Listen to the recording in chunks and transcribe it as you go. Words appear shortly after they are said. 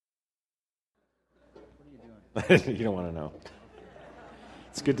You don't want to know.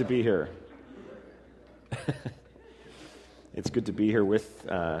 It's good to be here. It's good to be here with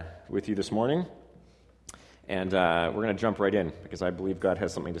you this morning. And we're going to jump right in because I believe God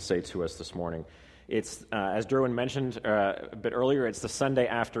has something to say to us this morning. It's, as Derwin mentioned a bit earlier, it's the Sunday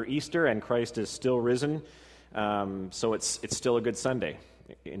after Easter, and Christ is still risen. So it's still a good Sunday.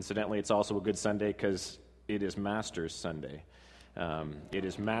 Incidentally, it's also a good Sunday because it is Master's Sunday. It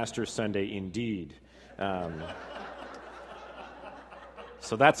is Master's Sunday indeed.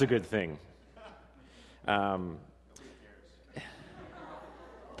 So that's a good thing.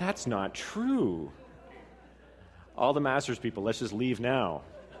 That's not true. All the Masters people, let's just leave now.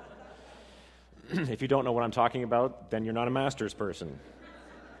 If you don't know what I'm talking about, then you're not a Masters person.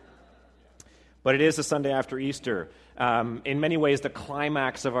 But it is the Sunday after Easter. In many ways, the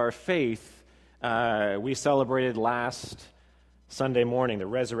climax of our faith, we celebrated last Sunday morning, the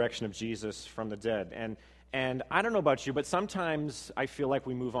resurrection of Jesus from the dead. And I don't know about you, but sometimes I feel like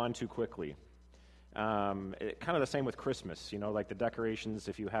we move on too quickly. Kind of the same with Christmas, like the decorations,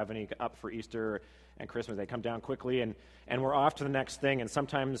 if you have any up for Easter and Christmas, they come down quickly, and we're off to the next thing, and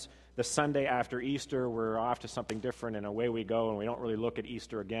sometimes the Sunday after Easter, we're off to something different, and away we go, and we don't really look at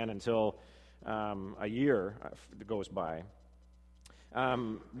Easter again until a year goes by.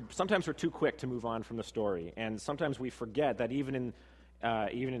 Sometimes we're too quick to move on from the story, and sometimes we forget that even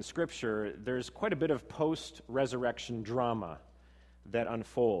in Scripture, there's quite a bit of post-resurrection drama that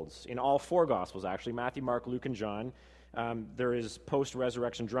unfolds. In all four Gospels, actually, Matthew, Mark, Luke, and John, there is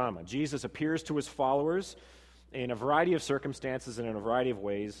post-resurrection drama. Jesus appears to his followers in a variety of circumstances and in a variety of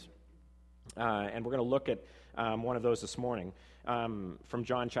ways, and we're going to look at one of those this morning from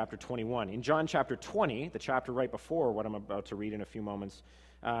John chapter 21. In John chapter 20, the chapter right before what I'm about to read in a few moments,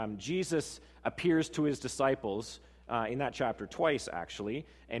 Jesus appears to his disciples in that chapter twice, actually,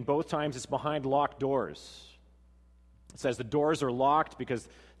 and both times it's behind locked doors. It says the doors are locked because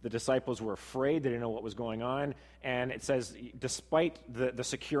the disciples were afraid. They didn't know what was going on. And it says, despite the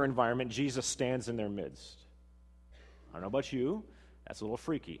secure environment, Jesus stands in their midst. I don't know about you. That's a little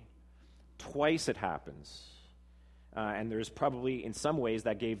freaky. Twice it happens. And there's probably, in some ways,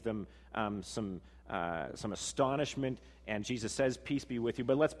 that gave them some astonishment. And Jesus says, peace be with you.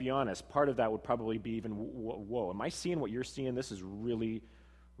 But let's be honest, part of that would probably be even, whoa, am I seeing what you're seeing? This is really,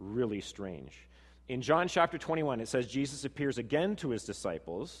 really strange. In John chapter 21, it says Jesus appears again to his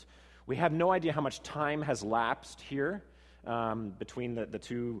disciples. We have no idea how much time has lapsed here between the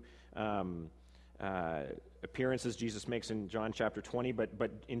two appearances Jesus makes in John chapter 20.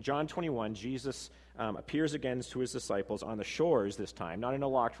 But in John 21, Jesus appears again to his disciples on the shores this time, not in a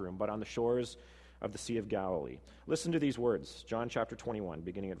locked room, but on the shores of the Sea of Galilee. Listen to these words, John chapter 21,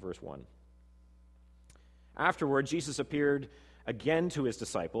 beginning at verse 1. Afterward, Jesus appeared again to his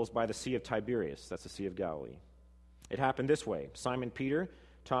disciples by the Sea of Tiberias, that's the Sea of Galilee. It happened this way. Simon Peter,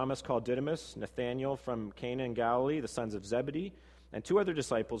 Thomas called Didymus, Nathanael from Cana in Galilee, the sons of Zebedee, and two other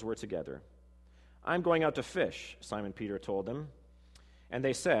disciples were together. I'm going out to fish, Simon Peter told them. And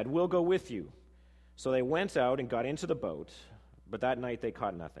they said, we'll go with you. So they went out and got into the boat, but that night they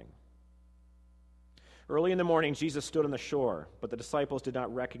caught nothing. Early in the morning, Jesus stood on the shore, but the disciples did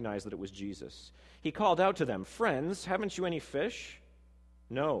not recognize that it was Jesus. He called out to them, friends, haven't you any fish?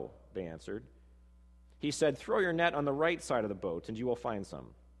 No, they answered. He said, throw your net on the right side of the boat, and you will find some.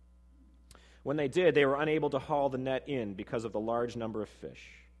 When they did, they were unable to haul the net in because of the large number of fish.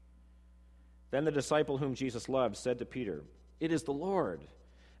 Then the disciple whom Jesus loved said to Peter, it is the Lord.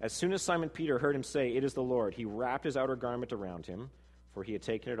 As soon as Simon Peter heard him say, it is the Lord, he wrapped his outer garment around him, for he had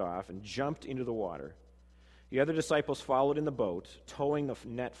taken it off, and jumped into the water. The other disciples followed in the boat, towing the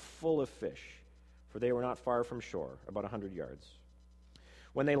net full of fish, for they were not far from shore, about 100 yards.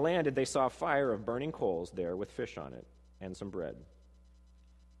 When they landed, they saw a fire of burning coals there with fish on it, and some bread.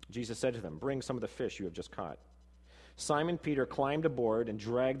 Jesus said to them, bring some of the fish you have just caught. Simon Peter climbed aboard and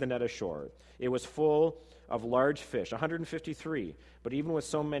dragged the net ashore. It was full of large fish, 153, but even with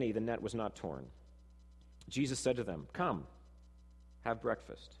so many, the net was not torn. Jesus said to them, come, have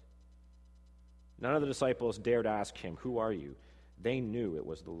breakfast. None of the disciples dared ask him, who are you? They knew it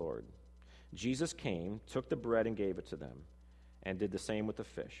was the Lord. Jesus came, took the bread and gave it to them, and did the same with the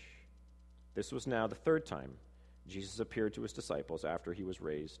fish. This was now the third time Jesus appeared to his disciples after he was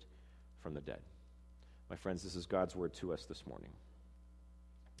raised from the dead. My friends, this is God's word to us this morning.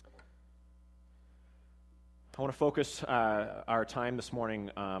 I want to focus our time this morning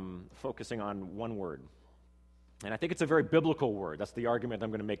focusing on one word. And I think it's a very biblical word. That's the argument I'm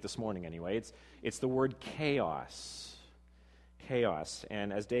going to make this morning anyway. It's the word chaos. Chaos.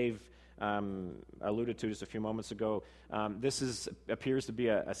 And as Dave alluded to just a few moments ago, this appears to be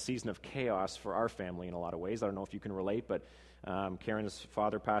a season of chaos for our family in a lot of ways. I don't know if you can relate, but Karen's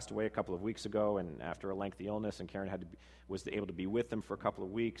father passed away a couple of weeks ago, and after a lengthy illness, and Karen was able to be with him for a couple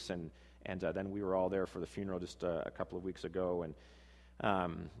of weeks, and then we were all there for the funeral just a couple of weeks ago, and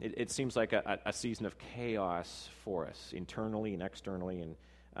it seems like a season of chaos for us, internally and externally,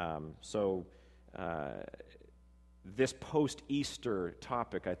 and so this post-Easter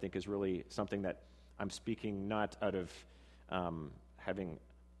topic, I think, is really something that I'm speaking not out of having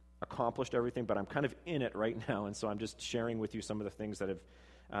accomplished everything, but I'm kind of in it right now, and so I'm just sharing with you some of the things that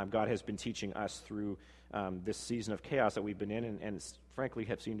God has been teaching us through this season of chaos that we've been in, and frankly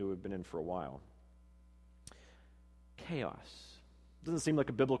have seemed to have been in for a while. Chaos. Doesn't seem like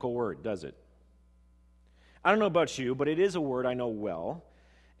a biblical word, does it? I don't know about you, but it is a word I know well.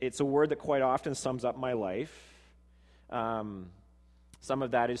 It's a word that quite often sums up my life. Some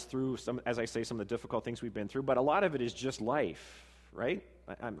of that is through, as I say, some of the difficult things we've been through, but a lot of it is just life, right?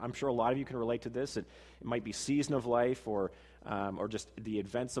 I'm sure a lot of you can relate to this. It might be season of life or just the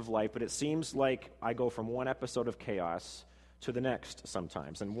events of life, but it seems like I go from one episode of chaos to the next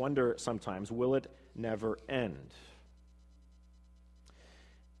sometimes and wonder sometimes, will it never end?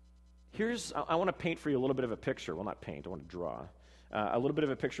 I want to paint for you a little bit of a picture. Well, not paint, I want to draw. A little bit of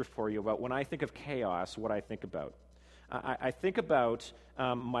a picture for you about when I think of chaos, what I think about. I think about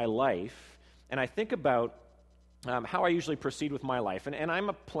my life, and I think about how I usually proceed with my life. And I'm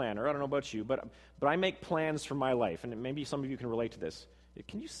a planner. I don't know about you, but I make plans for my life. And maybe some of you can relate to this.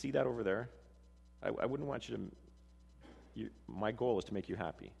 Can you see that over there? I wouldn't want you to... my goal is to make you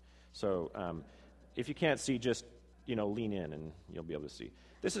happy. So if you can't see, just lean in and you'll be able to see.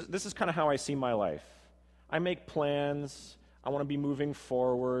 This is kind of how I see my life. I make plans. I want to be moving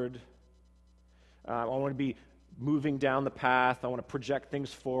forward. I want to be moving down the path. I want to project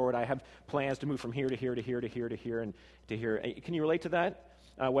things forward. I have plans to move from here to here to here to here to here and to here. Can you relate to that?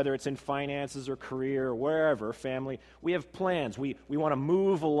 Whether it's in finances or career or wherever, family, we have plans. We want to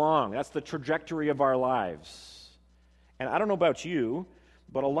move along. That's the trajectory of our lives. And I don't know about you,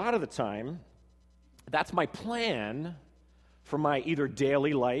 but a lot of the time, that's my plan for my either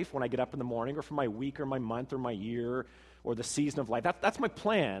daily life when I get up in the morning, or for my week or my month or my year or the season of life. That's my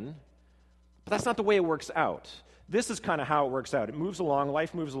plan, but that's not the way it works out. This is kind of how it works out. It moves along,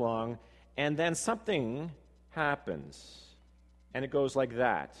 life moves along, and then something happens, and it goes like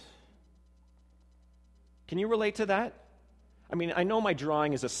that. Can you relate to that? I mean, I know my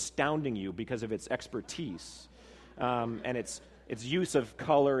drawing is astounding you because of its expertise and its use of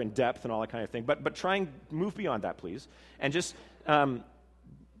color and depth and all that kind of thing, but try and move beyond that, please. And just, can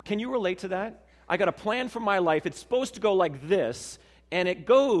you relate to that? I got a plan for my life. It's supposed to go like this, and it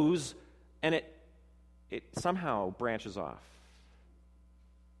goes, and it somehow branches off.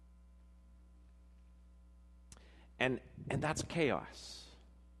 And that's chaos.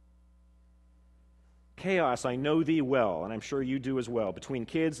 Chaos, I know thee well, and I'm sure you do as well, between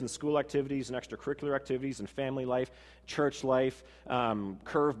kids and school activities and extracurricular activities and family life, church life,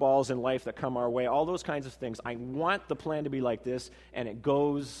 curveballs in life that come our way, all those kinds of things. I want the plan to be like this, and it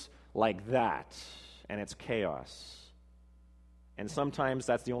goes like that, and it's chaos. And sometimes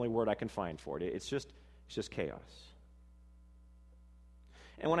that's the only word I can find for it. It's just chaos.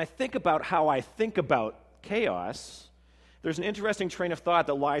 And when I think about how I think about chaos, there's an interesting train of thought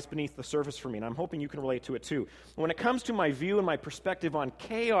that lies beneath the surface for me, and I'm hoping you can relate to it too. When it comes to my view and my perspective on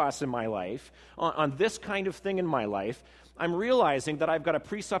chaos in my life, on this kind of thing in my life, I'm realizing that I've got a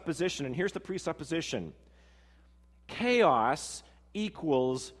presupposition, and here's the presupposition. Chaos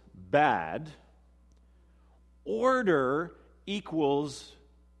equals bad. Order equals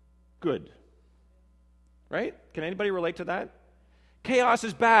good. Right? Can anybody relate to that? Chaos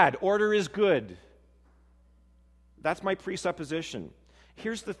is bad. Order is good. That's my presupposition.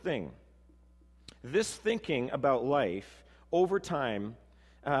 Here's the thing. This thinking about life over time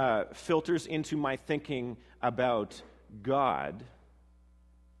filters into my thinking about God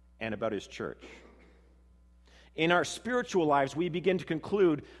and about His church. In our spiritual lives, we begin to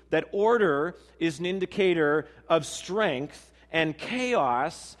conclude that order is an indicator of strength and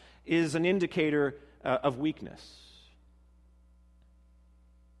chaos is an indicator of weakness.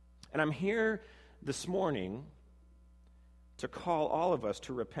 And I'm here this morning to call all of us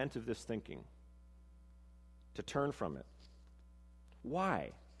to repent of this thinking, to turn from it. Why?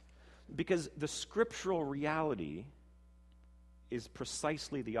 Because the scriptural reality is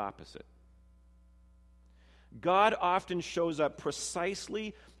precisely the opposite. God often shows up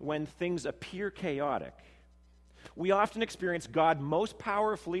precisely when things appear chaotic. We often experience God most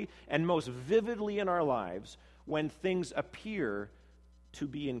powerfully and most vividly in our lives when things appear to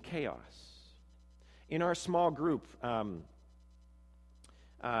be in chaos. In our small group,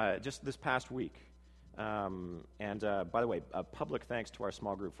 just this past week, and by the way, a public thanks to our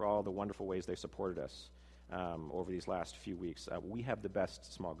small group for all the wonderful ways they supported us over these last few weeks. We have the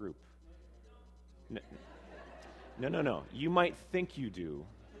best small group. No. You might think you do,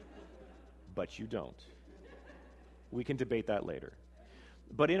 but you don't. We can debate that later.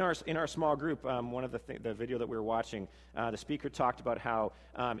 But in our small group, one of the video that we were watching, the speaker talked about how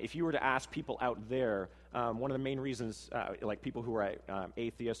if you were to ask people out there, one of the main reasons, like people who are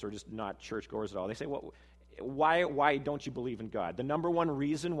atheists or just not churchgoers at all, they say, "Well, why don't you believe in God?" The number one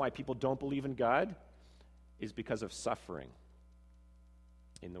reason why people don't believe in God is because of suffering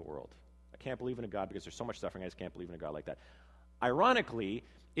in the world. I can't believe in a God because there's so much suffering. I just can't believe in a God like that. Ironically,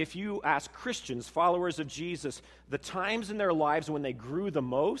 if you ask Christians, followers of Jesus, the times in their lives when they grew the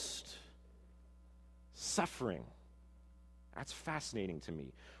most, suffering. That's fascinating to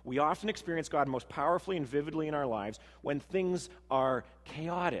me. We often experience God most powerfully and vividly in our lives when things are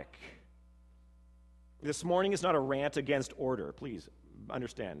chaotic. This morning is not a rant against order. Please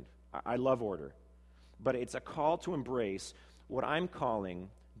understand. I love order. But it's a call to embrace what I'm calling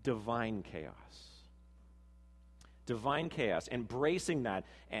divine chaos. Divine chaos, embracing that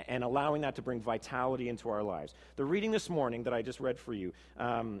and allowing that to bring vitality into our lives. The reading this morning that I just read for you,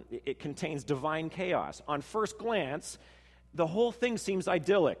 it contains divine chaos. On first glance, the whole thing seems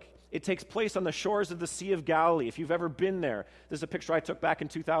idyllic. It takes place on the shores of the Sea of Galilee. If you've ever been there, this is a picture I took back in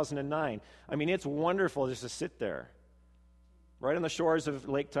 2009. I mean, it's wonderful just to sit there, right on the shores of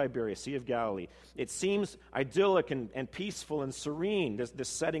Lake Tiberias, Sea of Galilee. It seems idyllic and peaceful and serene, this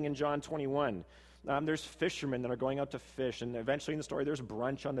setting in John 21. There's fishermen that are going out to fish, and eventually in the story there's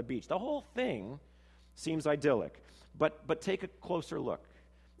brunch on the beach. The whole thing seems idyllic. But take a closer look.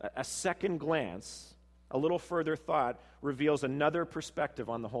 A second glance, a little further thought, reveals another perspective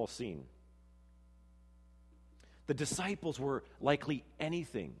on the whole scene. The disciples were likely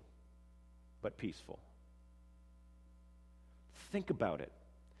anything but peaceful. Think about it.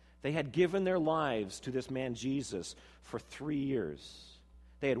 They had given their lives to this man Jesus for 3 years.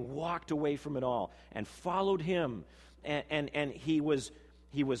 They had walked away from it all and followed him, and he was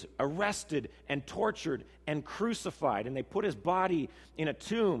arrested and tortured and crucified, and they put his body in a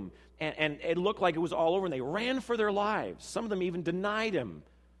tomb, and it looked like it was all over, and they ran for their lives. Some of them even denied him.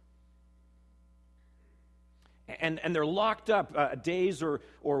 And they're locked up days or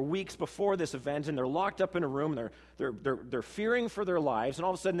weeks before this event, and they're locked up in a room. They're fearing for their lives, and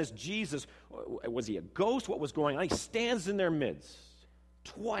all of a sudden this Jesus, was he a ghost? What was going on? He stands in their midst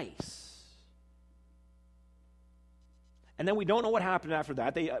twice. And then we don't know what happened after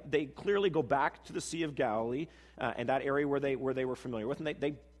that. They clearly go back to the Sea of Galilee and that area where they were familiar with, and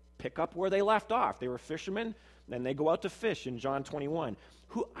they pick up where they left off. They were fishermen, and they go out to fish in John 21.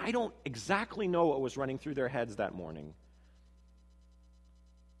 Who I don't exactly know what was running through their heads that morning,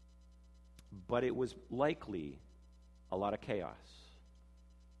 but it was likely a lot of chaos.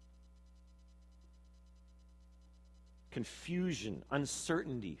 Confusion,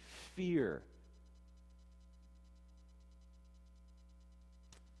 uncertainty, fear.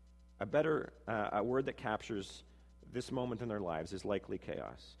 A word that captures this moment in their lives is likely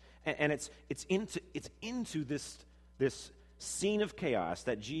chaos. And it's into this scene of chaos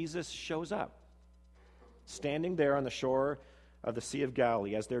that Jesus shows up, standing there on the shore of the Sea of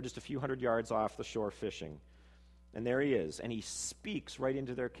Galilee as they're just a few hundred yards off the shore fishing. And there he is, and he speaks right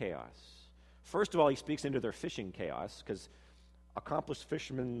into their chaos. First of all, he speaks into their fishing chaos, because accomplished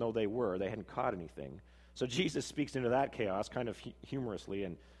fishermen though they were, they hadn't caught anything. So Jesus speaks into that chaos kind of humorously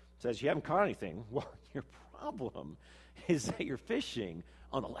and says, "You haven't caught anything? Well, your problem is that you're fishing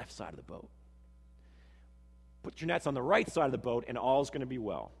on the left side of the boat. Put your nets on the right side of the boat, and all's going to be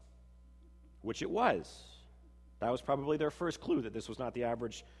well." Which it was. That was probably their first clue that this was not the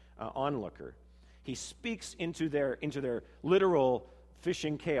average onlooker. He speaks into their literal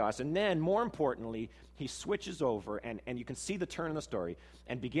fishing chaos, and then, more importantly, he switches over, and you can see the turn in the story,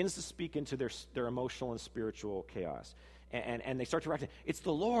 and begins to speak into their emotional and spiritual chaos. And they start to react. It's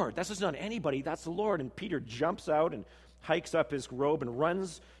the Lord. That's just not anybody. That's the Lord. And Peter jumps out and hikes up his robe and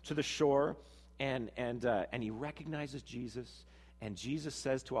runs to the shore. And he recognizes Jesus, and Jesus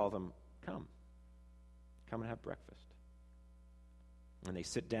says to all of them, come and have breakfast. And they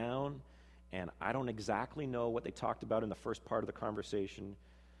sit down, and I don't exactly know what they talked about in the first part of the conversation,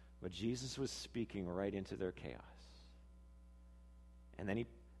 but Jesus was speaking right into their chaos. And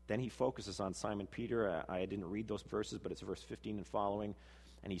then he focuses on Simon Peter. I didn't read those verses, but it's verse 15 and following,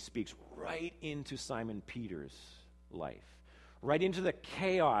 and he speaks right into Simon Peter's life. Right into the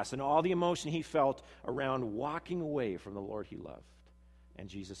chaos and all the emotion he felt around walking away from the Lord he loved. And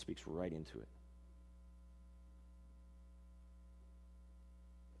Jesus speaks right into it.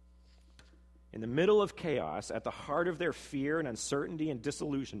 In the middle of chaos, at the heart of their fear and uncertainty and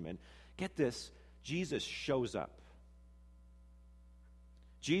disillusionment, get this, Jesus shows up.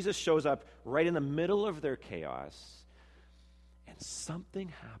 Jesus shows up right in the middle of their chaos, and something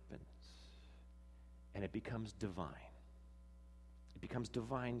happens, and it becomes divine. It becomes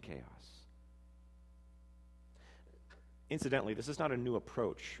divine chaos. Incidentally, this is not a new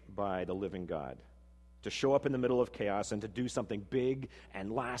approach by the living God, to show up in the middle of chaos and to do something big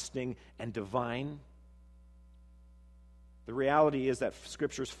and lasting and divine. The reality is that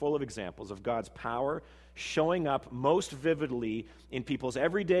Scripture is full of examples of God's power showing up most vividly in people's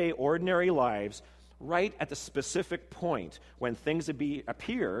everyday, ordinary lives, right at the specific point when things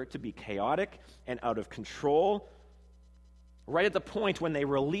appear to be chaotic and out of control, right at the point when they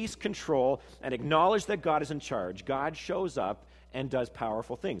release control and acknowledge that God is in charge. God shows up and does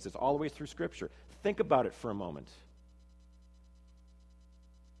powerful things. It's all the way through Scripture. Think about it for a moment.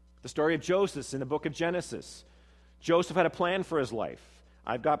 The story of Joseph in the book of Genesis. Joseph had a plan for his life.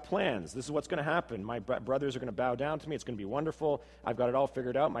 I've got plans. This is what's going to happen. My brothers are going to bow down to me. It's going to be wonderful. I've got it all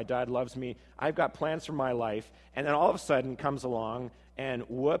figured out. My dad loves me. I've got plans for my life. And then all of a sudden comes along and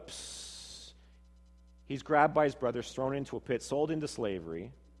whoops, he's grabbed by his brothers, thrown into a pit, sold into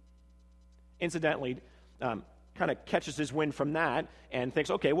slavery. Incidentally, kind of catches his wind from that and thinks,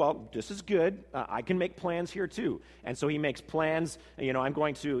 okay, well, this is good. I can make plans here too. And so he makes plans. I'm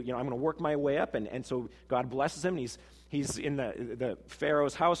going to work my way up. And so God blesses him. And he's in the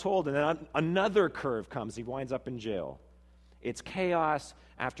Pharaoh's household. And then another curve comes. He winds up in jail. It's chaos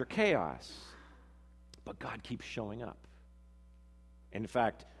after chaos. But God keeps showing up. In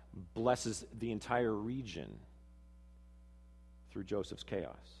fact, blesses the entire region through Joseph's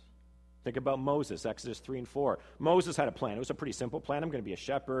chaos. Think about Moses, Exodus 3 and 4. Moses had a plan. It was a pretty simple plan. I'm going to be a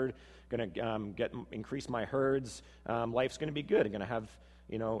shepherd, going to increase my herds. Life's going to be good. I'm going to have,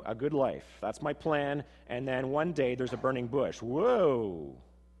 a good life. That's my plan. And then one day there's a burning bush. Whoa.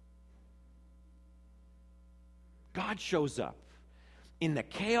 God shows up in the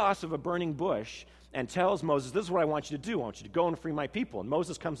chaos of a burning bush and tells Moses, this is what I want you to do. I want you to go and free my people. And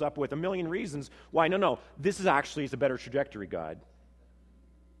Moses comes up with a million reasons why, no, this is actually a better trajectory, God.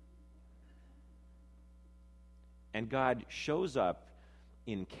 And God shows up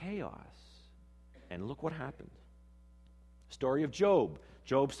in chaos. And look what happened. Story of Job.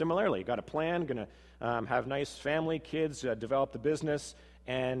 Job, similarly, got a plan, going to have nice family, kids, develop the business,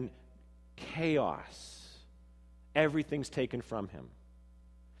 and chaos. Everything's taken from him.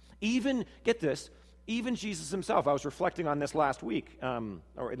 Even, get this, even Jesus himself. I was reflecting on this last week,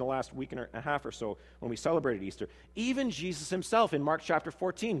 or in the last week and a half or so when we celebrated Easter. Even Jesus himself in Mark chapter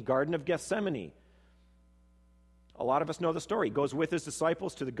 14, Garden of Gethsemane. A lot of us know the story. He goes with his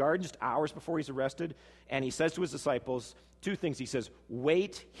disciples to the garden just hours before he's arrested, and he says to his disciples two things. He says,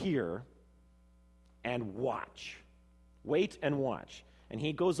 wait here and watch. Wait and watch. And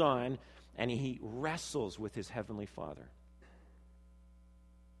he goes on, and he wrestles with his heavenly Father.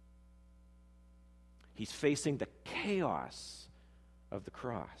 He's facing the chaos of the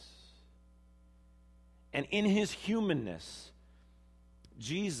cross. And in his humanness,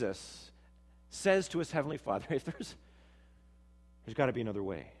 Jesus says to his heavenly Father, if there's got to be another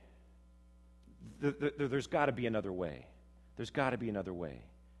way. There's got to be another way. There's got to be another way.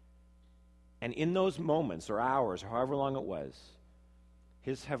 And in those moments or hours or however long it was,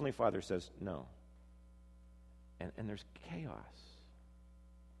 his heavenly Father says, no. And there's chaos.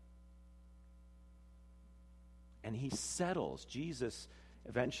 And he settles. Jesus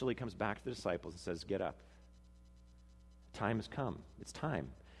eventually comes back to the disciples and says, get up. Time has come. It's time.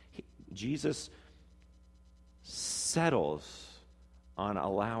 Jesus settles on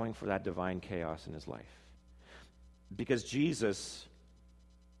allowing for that divine chaos in his life. Because Jesus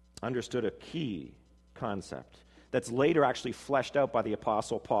understood a key concept that's later actually fleshed out by the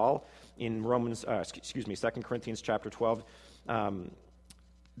Apostle Paul in 2 Corinthians chapter 12.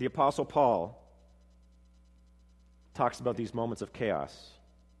 The Apostle Paul talks about these moments of chaos.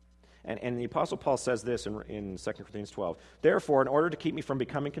 And the Apostle Paul says this in 2 Corinthians 12. Therefore, in order to keep me from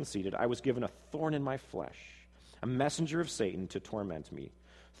becoming conceited, I was given a thorn in my flesh, a messenger of Satan to torment me.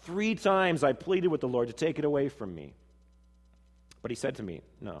 3 times I pleaded with the Lord to take it away from me. But he said to me,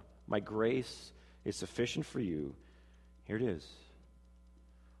 no, my grace is sufficient for you. Here it is.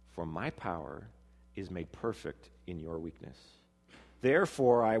 For my power is made perfect in your weakness.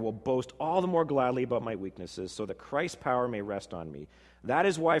 Therefore, I will boast all the more gladly about my weaknesses, so that Christ's power may rest on me. That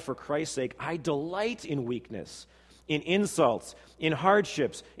is why, for Christ's sake, I delight in weakness, in insults, in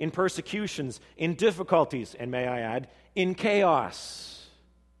hardships, in persecutions, in difficulties, and may I add, in chaos.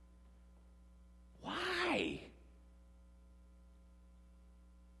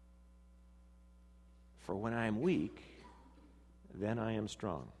 For when I am weak, then I am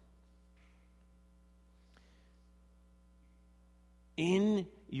strong. In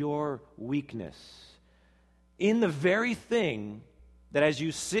your weakness, in the very thing that as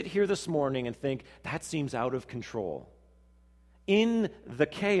you sit here this morning and think, that seems out of control, in the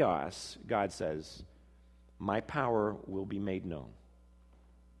chaos, God says, my power will be made known.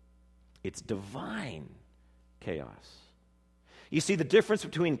 It's divine chaos. You see, the difference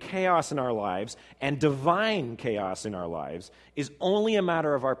between chaos in our lives and divine chaos in our lives is only a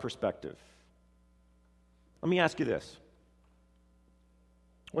matter of our perspective. Let me ask you this.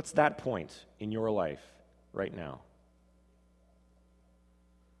 What's that point in your life right now?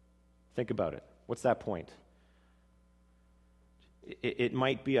 Think about it. What's that point? It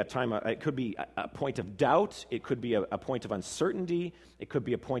might be a time, it could be a point of doubt, it could be a point of uncertainty, it could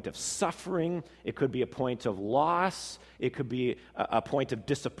be a point of suffering, it could be a point of loss, it could be a point of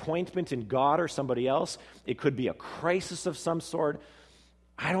disappointment in God or somebody else, it could be a crisis of some sort.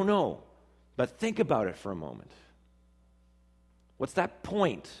 I don't know, but think about it for a moment. What's that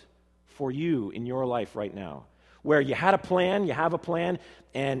point for you in your life right now where you had a plan, you have a plan,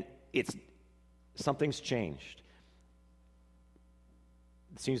 and something's changed?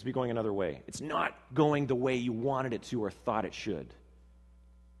 It seems to be going another way. It's not going the way you wanted it to or thought it should.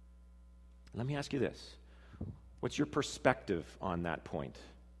 Let me ask you this. What's your perspective on that point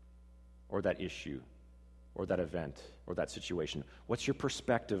or that issue or that event or that situation? What's your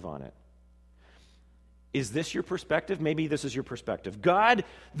perspective on it? Is this your perspective? Maybe this is your perspective. God,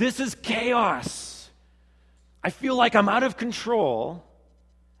 this is chaos. I feel like I'm out of control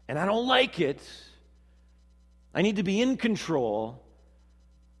and I don't like it. I need to be in control.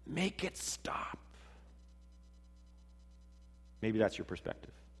 Make it stop. Maybe that's your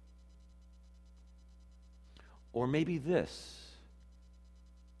perspective. Or maybe this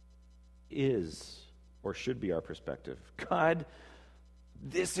is or should be our perspective. God,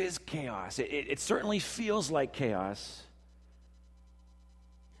 this is chaos. It certainly feels like chaos,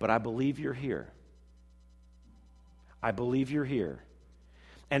 but I believe you're here. I believe you're here.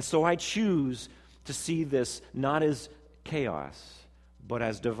 And so I choose to see this not as chaos, but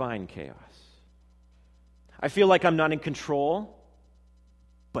as divine chaos. I feel like I'm not in control,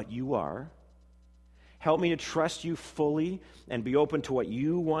 but you are. Help me to trust you fully and be open to what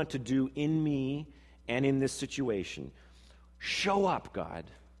you want to do in me and in this situation. Show up, God.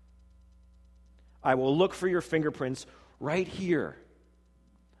 I will look for your fingerprints right here.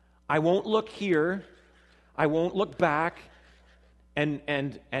 I won't look here. I won't look back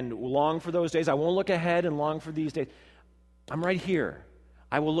and long for those days. I won't look ahead and long for these days. I'm right here.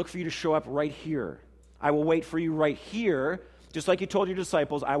 I will look for you to show up right here. I will wait for you right here, just like you told your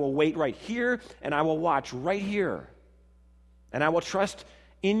disciples. I will wait right here, and I will watch right here. And I will trust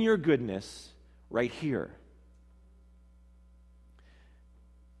in your goodness right here.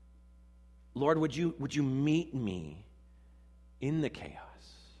 Lord, would you meet me in the chaos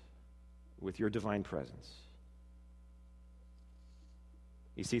with your divine presence?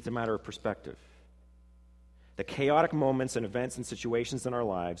 You see, it's a matter of perspective. The chaotic moments and events and situations in our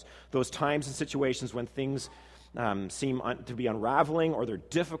lives, those times and situations when things seem to be unraveling, or they're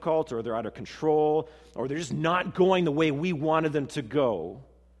difficult, or they're out of control, or they're just not going the way we wanted them to go,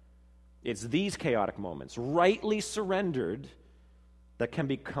 it's these chaotic moments, rightly surrendered, that can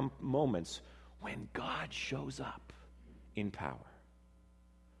become moments when God shows up in power.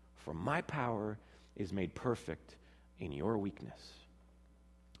 For my power is made perfect in your weakness.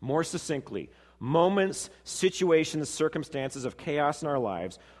 More succinctly, moments, situations, circumstances of chaos in our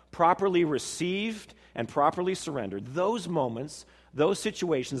lives, properly received and properly surrendered, those moments, those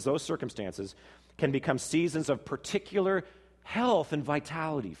situations, those circumstances can become seasons of particular health and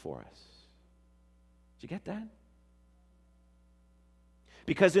vitality for us. Did you get that?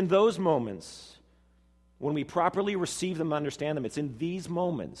 Because in those moments, when we properly receive them and understand them, it's in these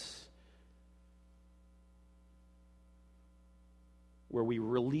moments where we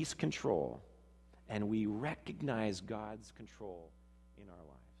release control and we recognize God's control in our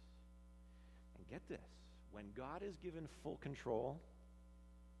lives. And get this, when God is given full control,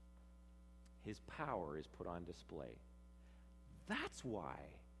 his power is put on display. That's why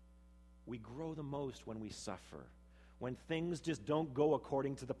we grow the most when we suffer, when things just don't go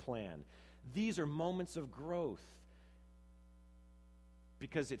according to the plan. These are moments of growth.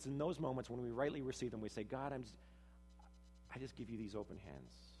 Because it's in those moments when we rightly receive them, we say, God, I just give you these open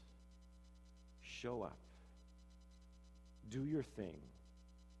hands. Show up. Do your thing.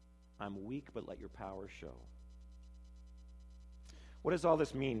 I'm weak, but let your power show. What does all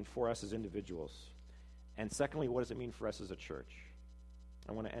this mean for us as individuals? And secondly, what does it mean for us as a church?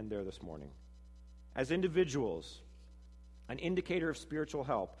 I want to end there this morning. As individuals, an indicator of spiritual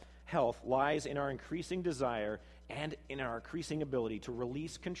health lies in our increasing desire and in our increasing ability to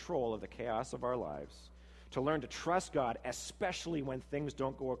release control of the chaos of our lives, to learn to trust God, especially when things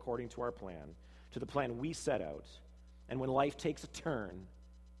don't go according to our plan, to the plan we set out, and when life takes a turn,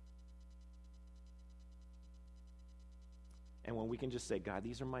 and when we can just say, God,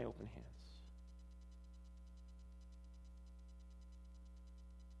 these are my open hands.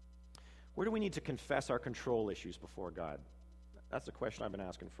 Where do we need to confess our control issues before God? That's the question I've been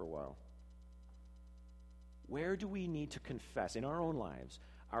asking for a while. Where do we need to confess in our own lives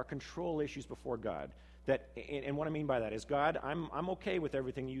our control issues before God? And what I mean by that is, God, I'm okay with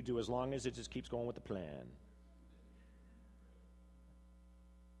everything you do as long as it just keeps going with the plan.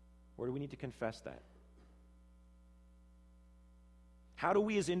 Where do we need to confess that? How do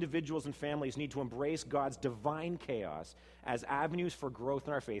we as individuals and families need to embrace God's divine chaos as avenues for growth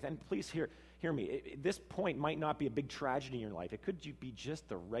in our faith? And please hear me. This point might not be a big tragedy in your life. It could be just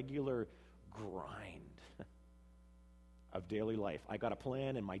the regular grind of daily life. I got a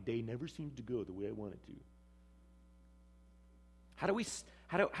plan and my day never seems to go the way I want it to. How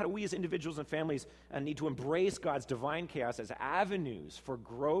do we as individuals and families need to embrace God's divine chaos as avenues for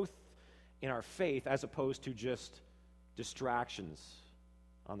growth in our faith as opposed to just distractions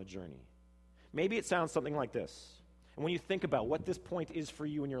on the journey? Maybe it sounds something like this. And when you think about what this point is for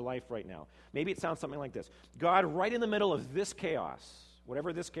you in your life right now, maybe it sounds something like this. God, right in the middle of this chaos,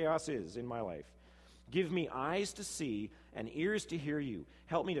 whatever this chaos is in my life, give me eyes to see and ears to hear you.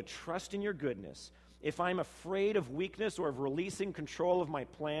 Help me to trust in your goodness. If I'm afraid of weakness or of releasing control of my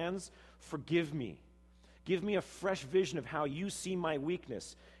plans, forgive me. Give me a fresh vision of how you see my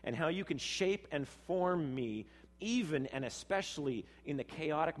weakness and how you can shape and form me, even and especially in the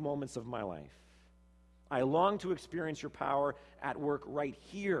chaotic moments of my life. I long to experience your power at work right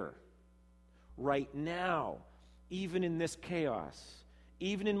here, right now, even in this chaos,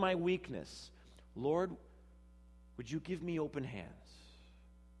 even in my weakness. Lord, would you give me open hands?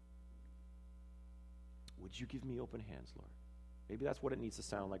 Would you give me open hands, Lord? Maybe that's what it needs to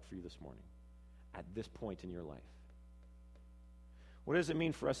sound like for you this morning, at this point in your life. What does it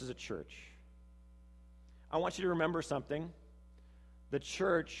mean for us as a church? I want you to remember something. The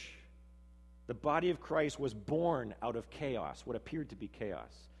church, the body of Christ, was born out of chaos, what appeared to be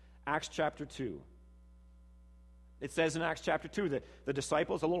chaos. Acts chapter 2. It says in Acts chapter 2 that the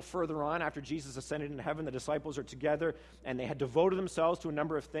disciples, a little further on, after Jesus ascended into heaven, the disciples are together, and they had devoted themselves to a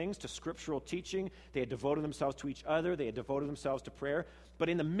number of things, to scriptural teaching. They had devoted themselves to each other. They had devoted themselves to prayer. But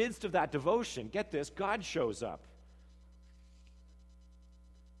in the midst of that devotion, get this, God shows up.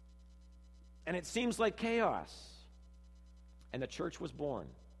 And it seems like chaos. And the church was born.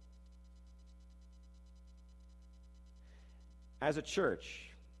 As a church,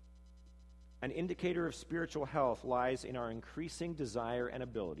 an indicator of spiritual health lies in our increasing desire and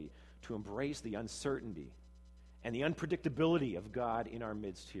ability to embrace the uncertainty and the unpredictability of God in our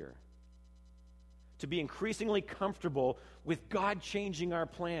midst here. To be increasingly comfortable with God changing our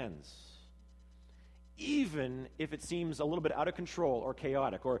plans, even if it seems a little bit out of control or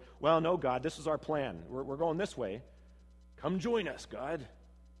chaotic, or, well, no, God, this is our plan. We're going this way. Come join us, God.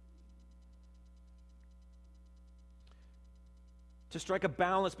 To strike a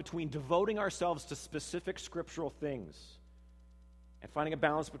balance between devoting ourselves to specific scriptural things and finding a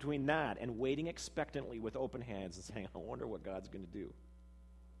balance between that and waiting expectantly with open hands and saying, I wonder what God's going to do.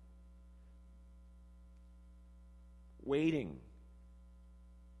 Waiting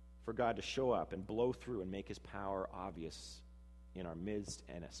for God to show up and blow through and make his power obvious in our midst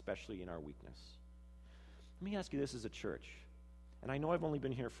and especially in our weakness. Let me ask you this as a church, and I know I've only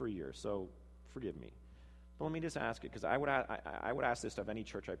been here for a year, so forgive me. But let me just ask it, because I would ask this of any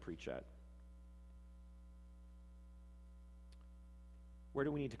church I preach at. Where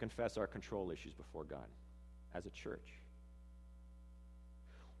do we need to confess our control issues before God as a church?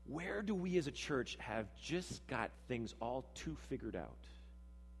 Where do we as a church have just got things all too figured out?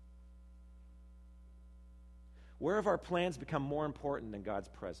 Where have our plans become more important than God's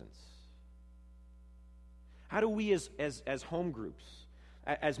presence? How do we as home groups,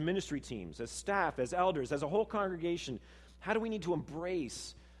 as ministry teams, as staff, as elders, as a whole congregation, how do we need to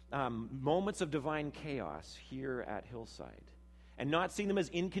embrace moments of divine chaos here at Hillside and not see them as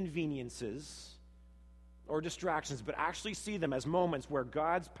inconveniences or distractions, but actually see them as moments where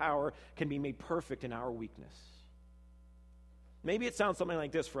God's power can be made perfect in our weakness? Maybe it sounds something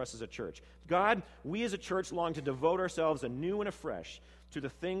like this for us as a church. God, we as a church long to devote ourselves anew and afresh to the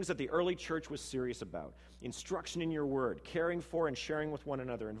things that the early church was serious about. Instruction in your word, caring for and sharing with one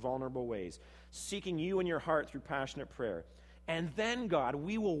another in vulnerable ways, seeking you in your heart through passionate prayer. And then, God,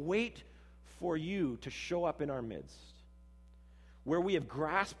 we will wait for you to show up in our midst. Where we have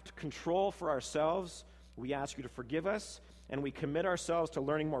grasped control for ourselves, we ask you to forgive us, and we commit ourselves to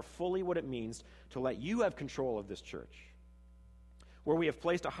learning more fully what it means to let you have control of this church. Where we have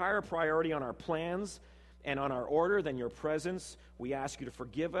placed a higher priority on our plans and on our order than your presence, we ask you to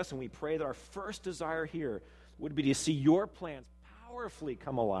forgive us, and we pray that our first desire here would be to see your plans powerfully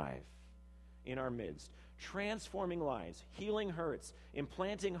come alive in our midst, transforming lives, healing hurts,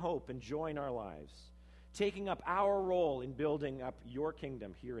 implanting hope and joy in our lives, taking up our role in building up your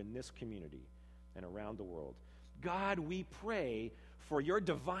kingdom here in this community and around the world. God, we pray for your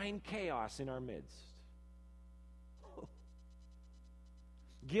divine chaos in our midst.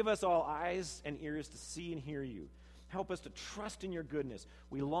 Give us all eyes and ears to see and hear you. Help us to trust in your goodness.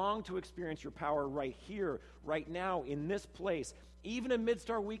 We long to experience your power right here, right now, in this place, even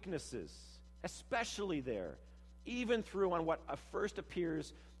amidst our weaknesses, especially there, even through on what first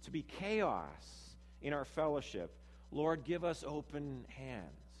appears to be chaos in our fellowship. Lord, give us open hands.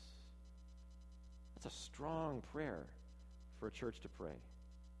 That's a strong prayer for a church to pray.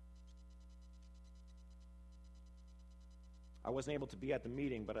 I wasn't able to be at the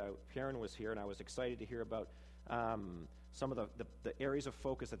meeting, but Karen was here, and I was excited to hear about some of the areas of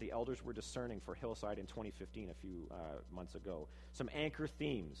focus that the elders were discerning for Hillside in 2015 a few months ago. Some anchor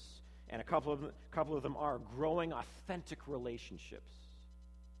themes, and a couple of them are growing authentic relationships.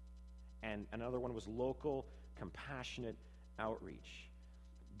 And another one was local, compassionate outreach.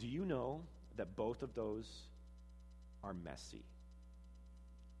 Do you know that both of those are messy?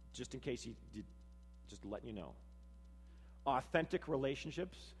 Just in case you did, just letting you know. Authentic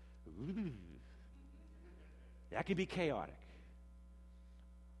relationships, that can be chaotic.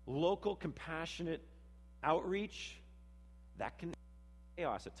 Local, compassionate outreach, that can be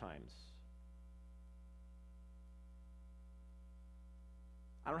chaos at times.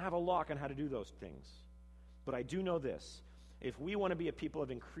 I don't have a lock on how to do those things, but I do know this. If we want to be a people of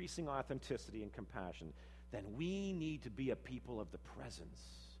increasing authenticity and compassion, then we need to be a people of the presence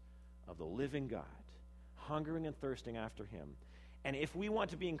of the living God, hungering and thirsting after him. And if we want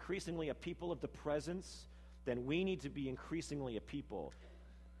to be increasingly a people of the presence, then we need to be increasingly a people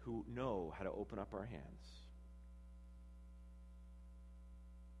who know how to open up our hands.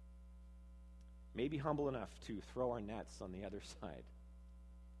 Maybe humble enough to throw our nets on the other side.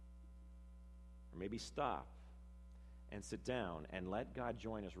 Or maybe stop and sit down and let God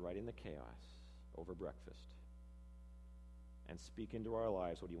join us right in the chaos over breakfast and speak into our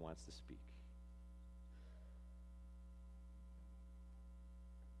lives what he wants to speak.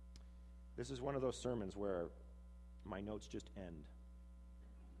 This is one of those sermons where my notes just end.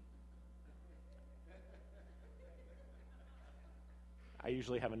 I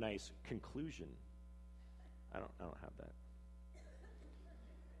usually have a nice conclusion. I don't have that.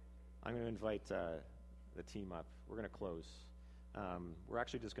 I'm going to invite the team up. We're going to close. We're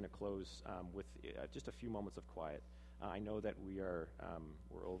actually just going to close with just a few moments of quiet. I know that we're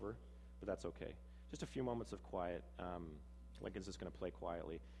over, but that's okay. Just a few moments of quiet. Lincoln's just going to play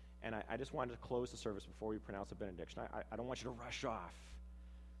quietly. And I just wanted to close the service before we pronounce the benediction. I don't want you to rush off.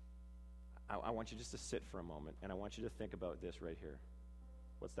 I want you just to sit for a moment, and I want you to think about this right here.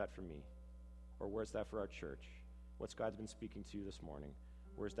 What's that for me? Or where's that for our church? What's God's been speaking to you this morning?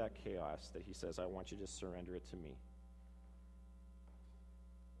 Where's that chaos that he says, I want you to surrender it to me?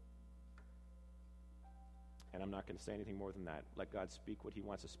 And I'm not going to say anything more than that. Let God speak what he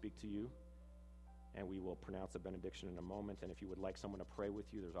wants to speak to you. And we will pronounce a benediction in a moment. And if you would like someone to pray with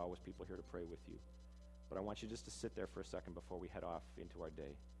you, there's always people here to pray with you. But I want you just to sit there for a second before we head off into our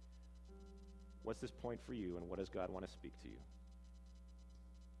day. What's this point for you, and what does God want to speak to you?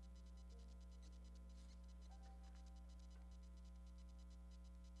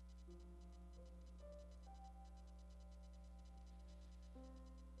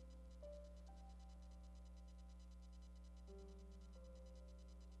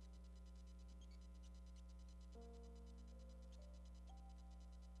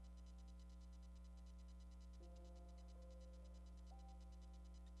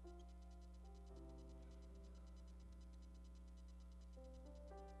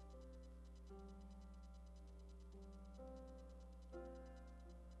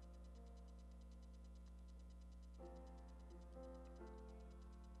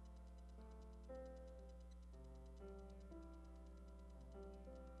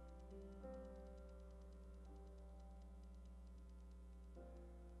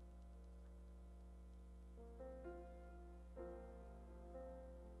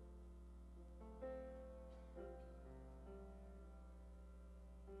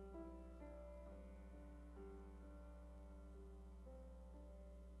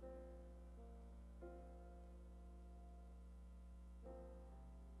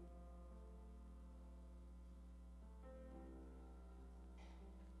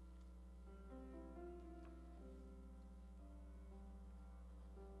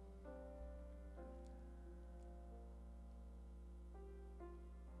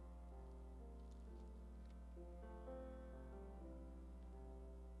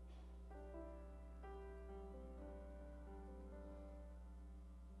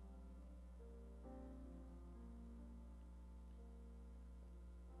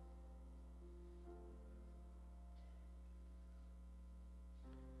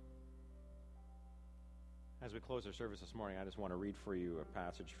 As we close our service this morning, I just want to read for you a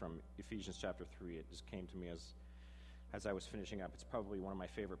passage from Ephesians chapter 3. It just came to me as I was finishing up. It's probably one of my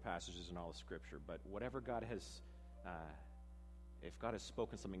favorite passages in all of Scripture. But whatever God has, if God has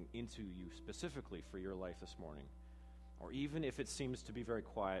spoken something into you specifically for your life this morning, or even if it seems to be very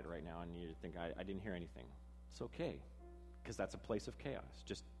quiet right now and you think, I didn't hear anything, it's okay, because that's a place of chaos.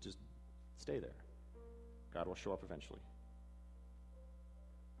 Just stay there. God will show up eventually.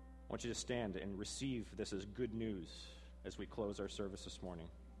 I want you to stand and receive this as good news as we close our service this morning.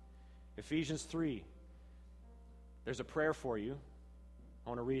 Ephesians 3. There's a prayer for you. I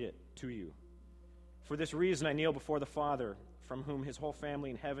want to read it to you. For this reason I kneel before the Father, from whom his whole family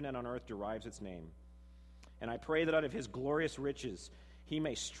in heaven and on earth derives its name. And I pray that out of his glorious riches he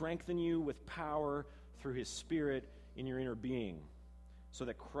may strengthen you with power through his Spirit in your inner being, so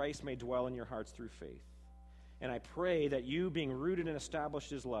that Christ may dwell in your hearts through faith. And I pray that you, being rooted and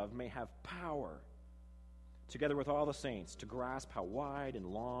established in his love, may have power, together with all the saints, to grasp how wide and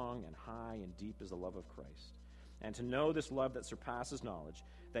long and high and deep is the love of Christ, and to know this love that surpasses knowledge,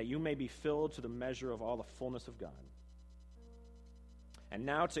 that you may be filled to the measure of all the fullness of God. And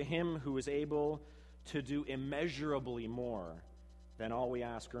now to him who is able to do immeasurably more than all we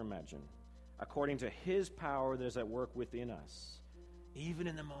ask or imagine, according to his power that is at work within us, even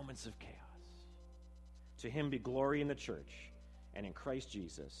in the moments of chaos. To him be glory in the church and in Christ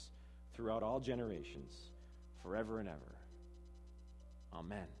Jesus throughout all generations, forever and ever.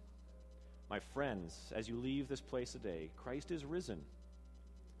 Amen. My friends, as you leave this place today, Christ is risen.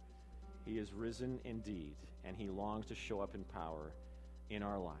 He is risen indeed, and he longs to show up in power in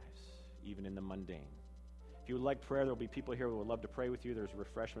our lives, even in the mundane. If you would like prayer, there will be people here who would love to pray with you. There's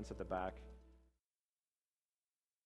refreshments at the back.